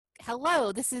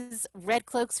Hello, this is Red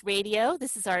Cloaks Radio.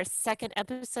 This is our second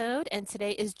episode, and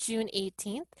today is June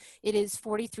 18th. It is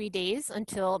 43 days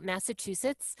until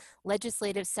Massachusetts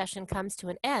legislative session comes to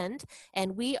an end,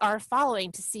 and we are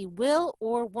following to see will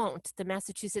or won't the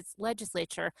Massachusetts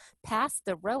legislature pass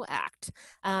the Roe Act.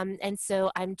 And so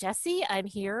I'm Jessie, I'm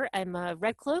here, I'm a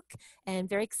Red Cloak, and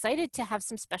very excited to have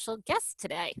some special guests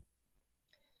today.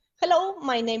 Hello,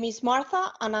 my name is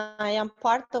Martha, and I am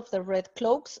part of the Red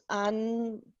Cloaks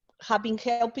and have been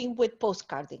helping with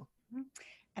postcarding.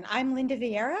 And I'm Linda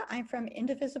Vieira. I'm from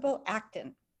Indivisible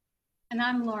Acton. And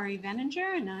I'm Laurie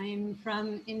Veninger, and I'm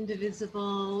from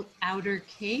Indivisible Outer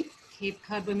Cape, Cape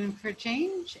Cod Women for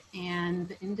Change, and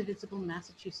the Indivisible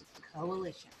Massachusetts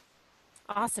Coalition.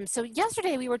 Awesome. So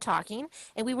yesterday we were talking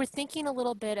and we were thinking a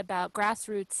little bit about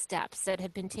grassroots steps that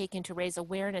have been taken to raise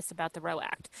awareness about the Roe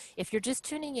Act. If you're just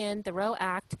tuning in, the Roe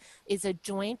Act is a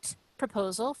joint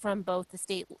proposal from both the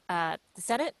state, the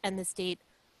Senate and the state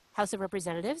House of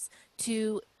Representatives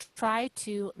to try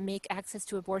to make access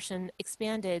to abortion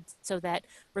expanded so that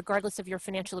regardless of your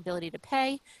financial ability to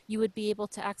pay, you would be able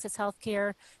to access health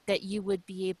care, that you would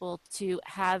be able to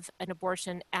have an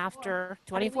abortion after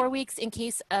 24 weeks in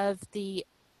case of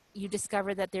you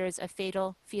discover that there is a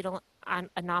fetal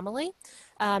anomaly.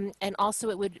 And also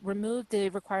it would remove the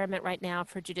requirement right now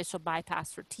for judicial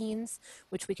bypass for teens,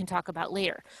 which we can talk about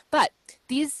later. But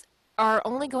these are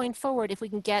only going forward if we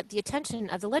can get the attention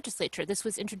of the legislature. This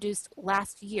was introduced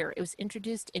last year. It was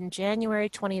introduced in January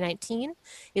 2019.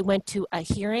 It went to a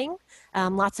hearing.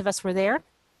 Lots of us were there.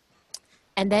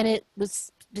 And then it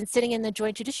was been sitting in the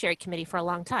Joint Judiciary Committee for a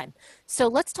long time. So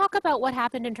let's talk about what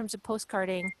happened in terms of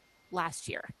postcarding last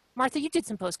year. Martha, you did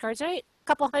some postcards, right? A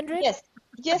couple hundred?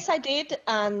 Yes, I did,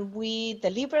 and we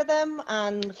delivered them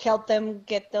and helped them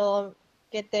get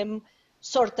them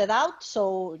sorted out.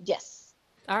 So yes.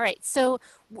 All right. So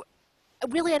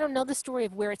really, I don't know the story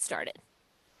of where it started.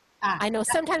 I know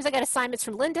sometimes I got assignments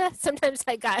from Linda. Sometimes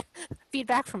I got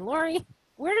feedback from Laurie.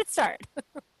 Where did it start?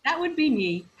 That would be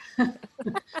me.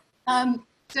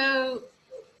 So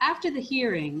after the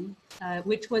hearing,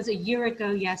 which was a year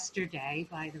ago yesterday,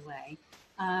 by the way,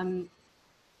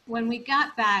 when we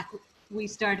got back, we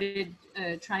started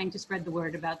trying to spread the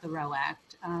word about the Roe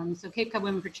Act. So Cape Cod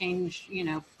Women for Change,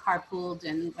 carpooled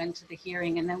and went to the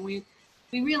hearing. And then we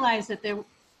realized that there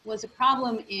was a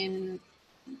problem in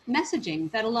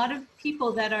messaging, that a lot of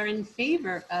people that are in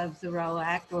favor of the Roe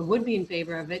Act or would be in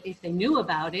favor of it if they knew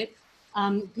about it,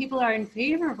 people are in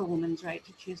favor of a woman's right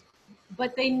to choose,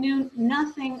 but they knew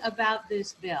nothing about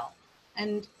this bill.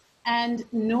 And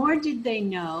nor did they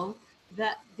know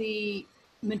that the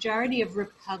majority of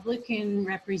Republican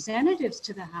representatives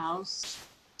to the House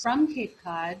from Cape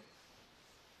Cod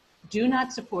do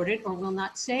not support it or will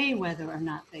not say whether or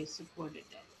not they supported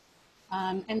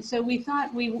it. And so we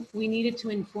thought we needed to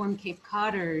inform Cape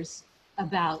Codders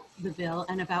about the bill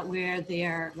and about where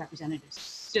their representatives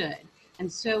stood.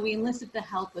 And so we enlisted the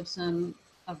help of some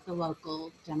of the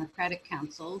local Democratic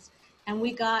councils, and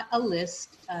we got a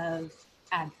list of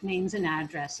names and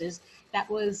addresses that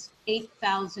was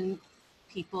 8,000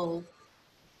 people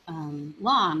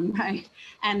long, right?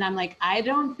 And I'm like, I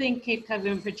don't think Cape Cod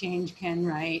Women for Change can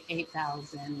write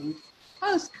 8,000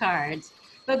 postcards.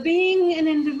 But being an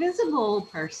indivisible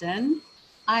person,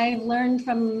 I learned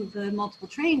from the multiple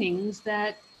trainings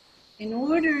that in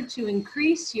order to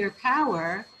increase your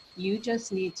power, you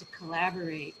just need to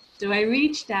collaborate. So I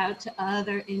reached out to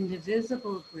other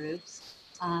indivisible groups,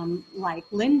 like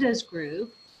Linda's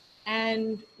group,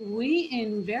 and we,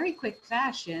 in very quick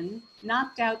fashion,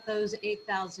 knocked out those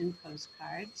 8,000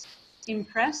 postcards,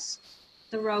 impressed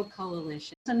the Roe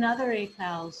Coalition, another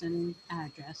 8,000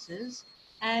 addresses,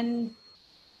 and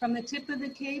from the tip of the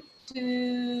Cape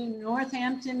to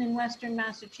Northampton in Western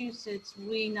Massachusetts,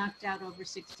 we knocked out over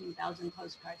 16,000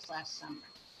 postcards last summer.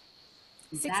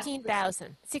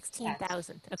 16,000.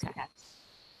 16,000. Okay. Yes.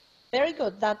 Very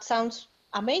good. That sounds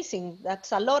amazing.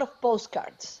 That's a lot of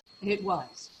postcards. It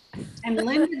was. And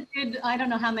Linda did, I don't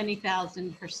know how many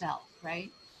thousand herself,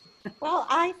 right? Well,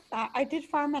 I did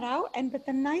farm it out, but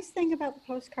the nice thing about the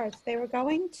postcards, they were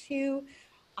going to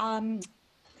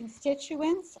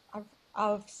constituents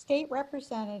of state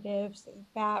representatives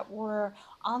that were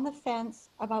on the fence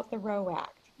about the Roe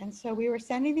Act. And so we were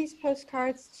sending these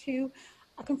postcards to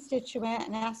a constituent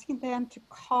and asking them to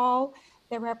call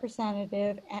their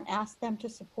representative and ask them to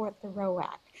support the Roe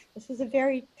Act. This is a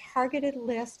very targeted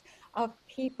list of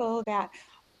people that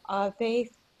they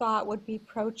thought would be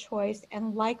pro-choice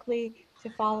and likely to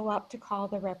follow up to call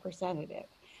the representative.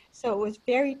 So it was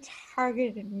very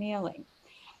targeted mailing.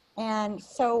 And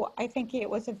so I think it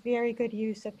was a very good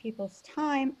use of people's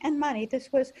time and money.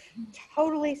 This was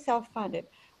totally self-funded.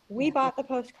 We Yeah. bought the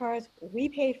postcards, we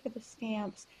paid for the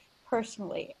stamps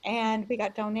personally, and we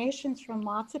got donations from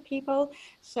lots of people.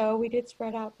 So we did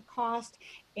spread out the cost.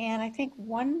 And I think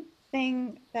one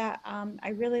thing that I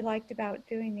really liked about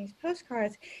doing these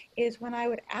postcards is when I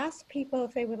would ask people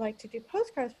if they would like to do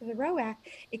postcards for the Row Act,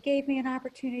 it gave me an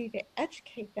opportunity to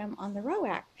educate them on the Row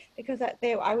Act, because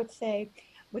I would say,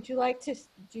 would you like to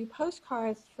do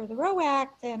postcards for the Row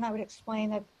Act? And I would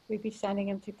explain that we'd be sending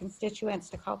them to constituents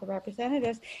to call the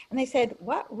representatives. And they said,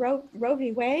 what, Roe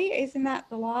v. Wade? Isn't that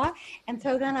the law? And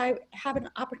so then I have an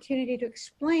opportunity to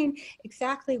explain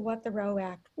exactly what the Roe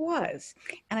Act was.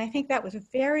 And I think that was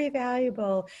very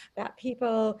valuable, that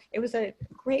people, it was a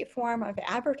great form of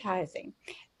advertising.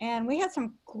 And we had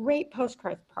some great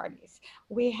postcard parties.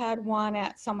 We had one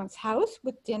at someone's house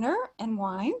with dinner and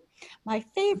wine. My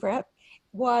favorite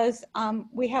was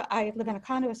I live in a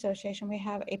condo association. We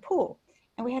have a pool,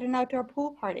 and we had an outdoor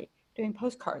pool party doing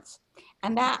postcards,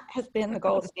 and that has been the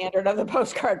gold standard of the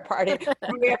postcard party.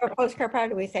 When we have a postcard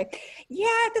party, we say, "Yeah,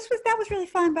 that was really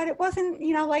fun, but it wasn't,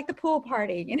 like the pool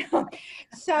party,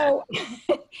 So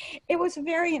it was a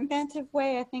very inventive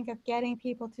way, I think, of getting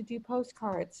people to do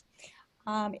postcards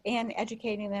and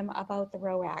educating them about the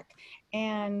Roe Act,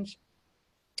 and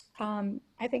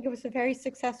I think it was a very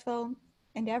successful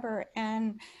endeavor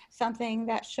and something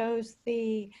that shows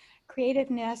the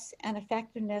creativeness and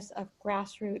effectiveness of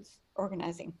grassroots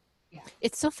organizing.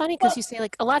 It's so funny because Well, you say,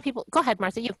 like, a lot of people, go ahead,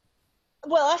 Martha, you.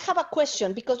 well, I have a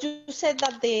question because you said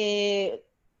that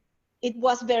it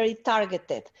was very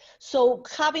targeted. So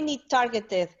having it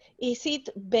targeted, is it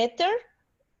better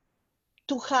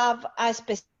to have a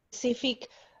specific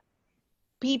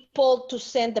people to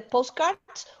send the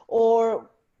postcards, or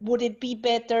would it be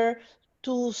better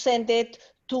to send it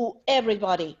to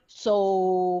everybody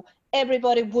so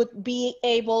everybody would be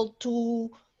able to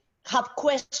have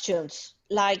questions?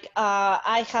 Like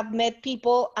I have met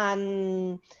people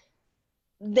and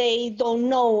they don't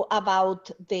know about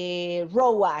the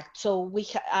Roe Act, so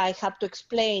I have to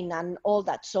explain and all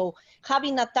that. So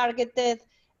having a targeted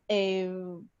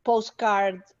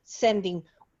postcard sending,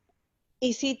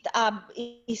 is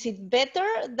it better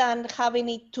than having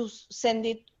it to send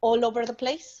it all over the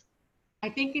place? I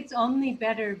think it's only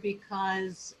better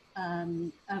because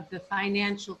of the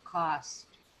financial cost.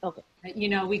 Okay.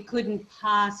 We couldn't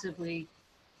possibly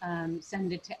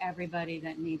send it to everybody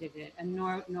that needed it, and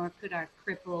nor could our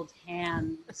crippled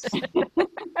hands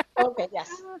Okay. Yes.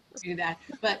 do that.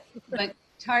 But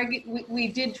we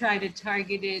did try to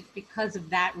target it because of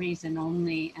that reason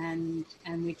only, and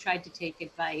we tried to take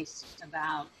advice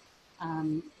about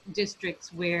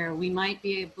districts where we might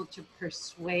be able to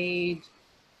persuade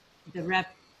the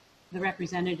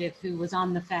representative who was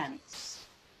on the fence.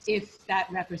 If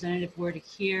that representative were to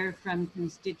hear from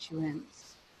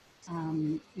constituents,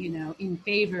 in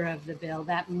favor of the bill,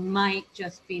 that might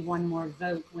just be one more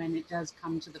vote when it does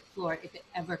come to the floor, if it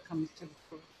ever comes to the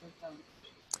floor for vote.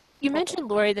 You mentioned,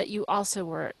 Lori, that you also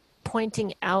were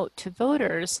pointing out to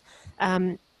voters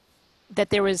that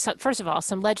there was, first of all,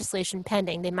 some legislation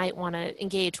pending they might want to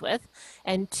engage with,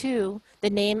 and two, the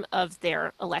name of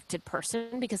their elected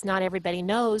person, because not everybody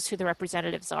knows who the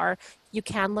representatives are. You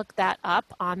can look that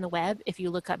up on the web if you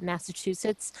look up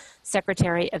Massachusetts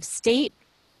Secretary of State,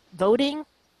 voting,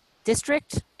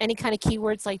 district, any kind of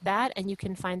keywords like that, and you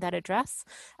can find that address.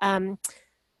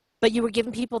 But you were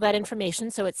giving people that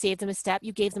information, so it saved them a step.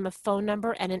 You gave them a phone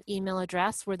number and an email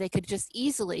address where they could just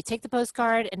easily take the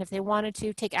postcard, and if they wanted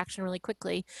to, take action really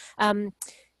quickly.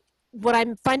 What I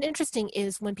find interesting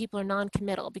is when people are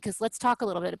non-committal, because let's talk a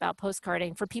little bit about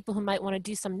postcarding for people who might want to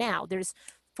do some now. There's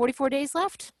 44 days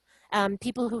left.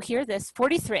 People who hear this,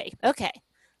 43, okay,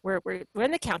 we're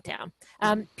in the countdown.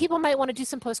 People might want to do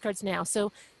some postcards now.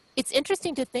 So it's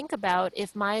interesting to think about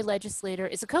if my legislator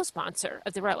is a co-sponsor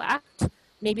of the Roe Act.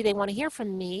 Maybe they want to hear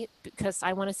from me because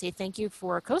I want to say thank you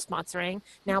for co-sponsoring.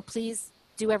 Now, please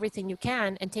do everything you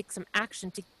can and take some action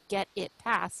to get it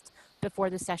passed before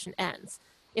the session ends.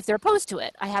 If they're opposed to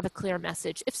it, I have a clear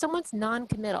message. If someone's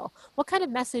non-committal, what kind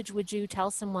of message would you tell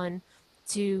someone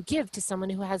to give to someone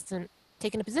who hasn't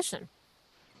taken a position?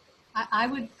 I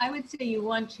would say you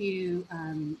want to,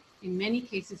 in many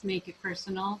cases, make it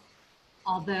personal,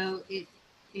 although it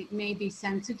may be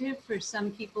sensitive for some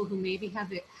people who maybe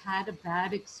have had a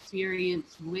bad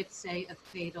experience with, say, a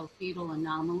fetal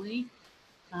anomaly,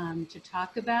 to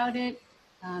talk about it.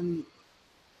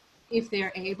 If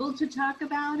they're able to talk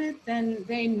about it, then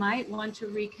they might want to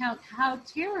recount how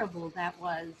terrible that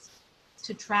was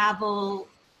to travel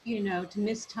to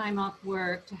miss time off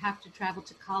work, to have to travel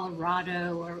to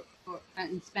Colorado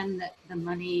and spend the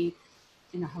money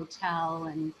in a hotel,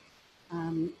 and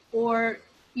or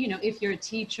if you're a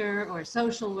teacher or a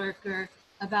social worker,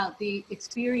 about the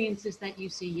experiences that you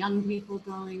see young people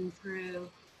going through,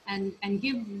 and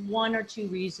give one or two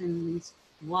reasons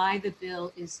why the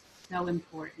bill is so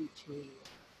important to you.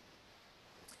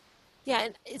 Yeah,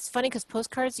 and it's funny because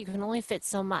postcards, you can only fit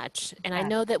so much. And I Yeah.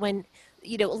 know that when,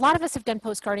 a lot of us have done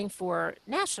postcarding for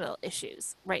national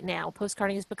issues right now.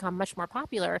 Postcarding has become much more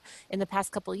popular in the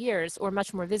past couple of years, or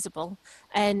much more visible.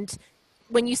 And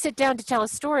when you sit down to tell a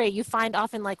story, you find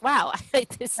often like, wow,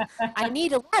 I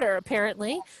need a letter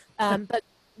apparently. But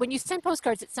when you send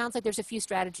postcards, it sounds like there's a few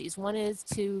strategies. One is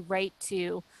to write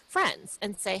to friends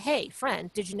and say, hey,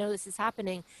 friend, did you know this is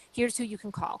happening? Here's who you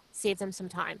can call, save them some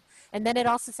time. And then it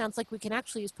also sounds like we can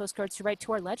actually use postcards to write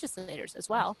to our legislators as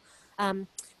well.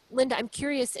 Linda, I'm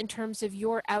curious, in terms of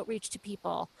your outreach to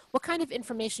people, what kind of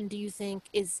information do you think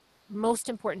is most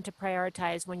important to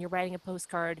prioritize when you're writing a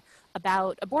postcard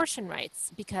about abortion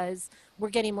rights? Because we're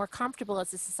getting more comfortable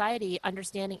as a society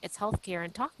understanding its healthcare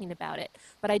and talking about it.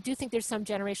 But I do think there's some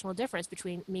generational difference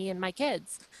between me and my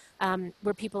kids,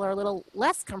 where people are a little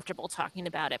less comfortable talking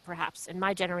about it, perhaps in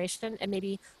my generation, and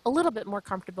maybe a little bit more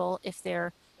comfortable if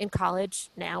they're in college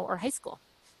now or high school.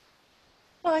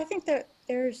 Well, I think that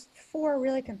there's four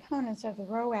really components of the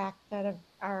Roe Act that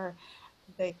are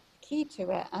the key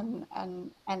to it,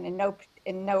 and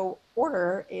in no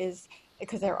order, is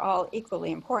because they're all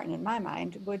equally important in my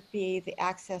mind, would be the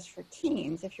access for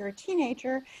teens. If you're a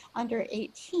teenager under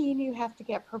 18, you have to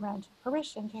get parental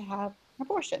permission to have an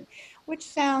abortion, which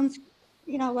sounds,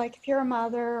 like if you're a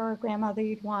mother or a grandmother,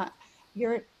 you'd want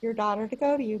your daughter to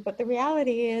go to you. But the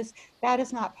reality is that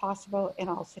is not possible in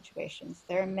all situations.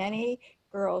 There are many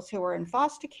girls who are in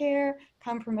foster care,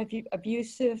 come from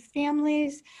abusive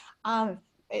families.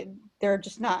 They're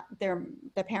just not,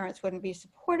 the parents wouldn't be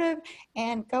supportive,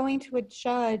 and going to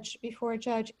before a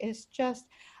judge is just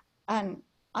an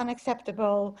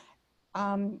unacceptable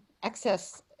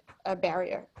excess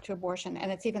barrier to abortion.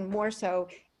 And it's even more so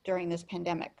during this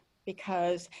pandemic,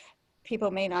 because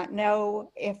people may not know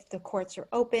if the courts are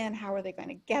open, how are they going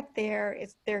to get there?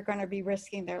 They're going to be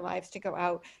risking their lives to go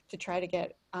out to try to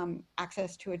get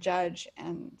access to a judge,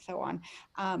 and so on.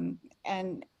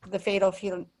 And the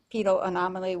fetal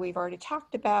anomaly we've already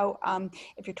talked about.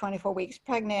 If you're 24 weeks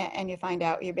pregnant and you find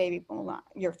out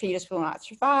your fetus will not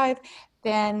survive,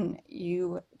 then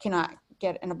you cannot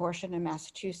get an abortion in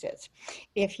Massachusetts.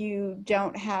 If you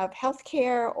don't have health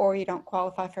care or you don't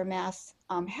qualify for Mass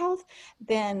Health,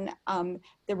 then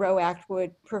the Roe Act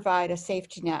would provide a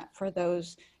safety net for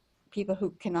those people who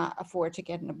cannot afford to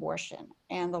get an abortion.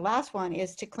 And the last one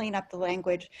is to clean up the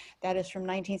language that is from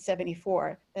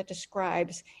 1974 that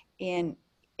describes in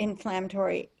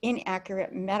inflammatory,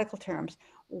 inaccurate medical terms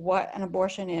what an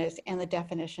abortion is and the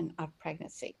definition of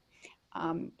pregnancy.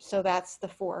 So that's the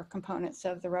four components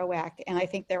of the Roe Act, and I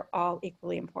think they're all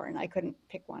equally important. I couldn't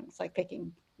pick one. It's like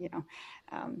picking,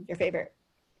 your favorite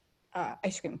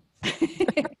ice cream.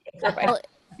 Well,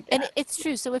 and it's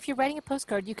true. So if you're writing a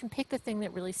postcard, you can pick the thing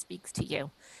that really speaks to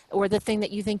you, or the thing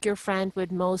that you think your friend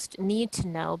would most need to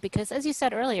know. Because as you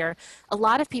said earlier, a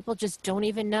lot of people just don't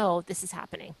even know this is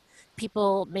happening.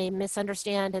 People may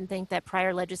misunderstand and think that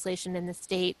prior legislation in the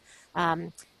state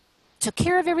took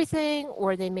care of everything,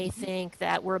 or they may think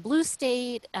that we're a blue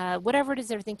state, whatever it is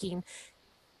they're thinking.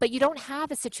 But you don't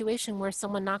have a situation where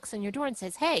someone knocks on your door and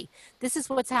says, hey, this is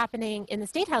what's happening in the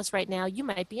State House right now. You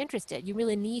might be interested. You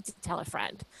really need to tell a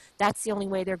friend. That's the only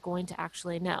way they're going to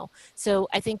actually know. So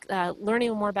I think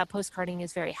learning more about postcarding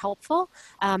is very helpful.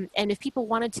 And if people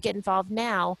wanted to get involved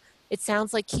now, it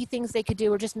sounds like key things they could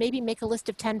do are just maybe make a list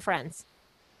of 10 friends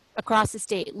across the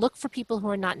state. Look for people who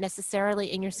are not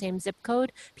necessarily in your same zip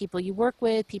code, people you work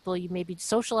with, people you maybe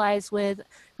socialize with,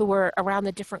 who are around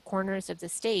the different corners of the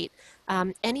state.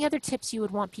 Any other tips you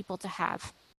would want people to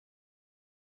have?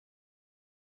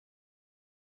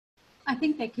 I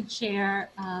think they could share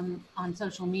on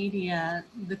social media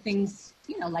the things,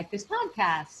 like this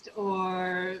podcast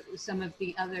or some of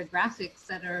the other graphics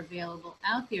that are available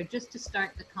out there, just to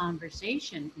start the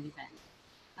conversation even.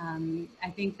 I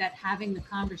think that having the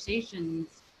conversations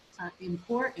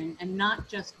important, and not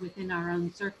just within our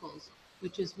own circles,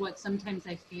 which is what sometimes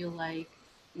I feel like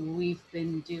we've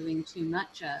been doing too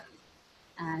much of,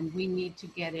 and we need to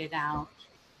get it out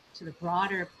to the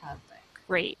broader public.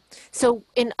 Great. So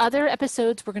in other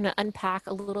episodes, we're going to unpack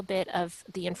a little bit of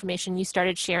the information you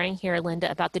started sharing here,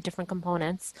 Linda, about the different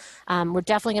components. We're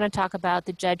definitely going to talk about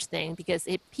the judge thing because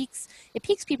it piques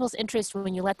people's interest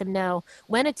when you let them know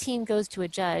when a teen goes to a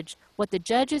judge, what the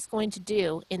judge is going to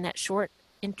do in that short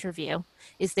interview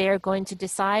is they are going to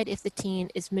decide if the teen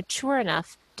is mature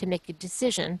enough to make a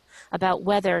decision about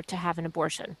whether to have an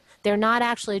abortion. They're not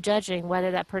actually judging whether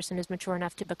that person is mature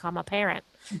enough to become a parent.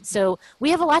 So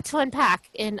we have a lot to unpack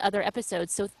in other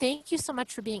episodes. So thank you so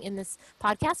much for being in this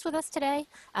podcast with us today.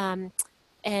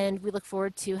 And we look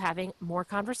forward to having more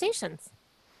conversations.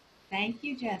 Thank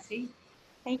you, Jessie.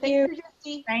 Thank Thank you. you,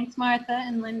 Jessie. Thanks, Martha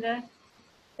and Linda.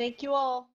 Thank you all.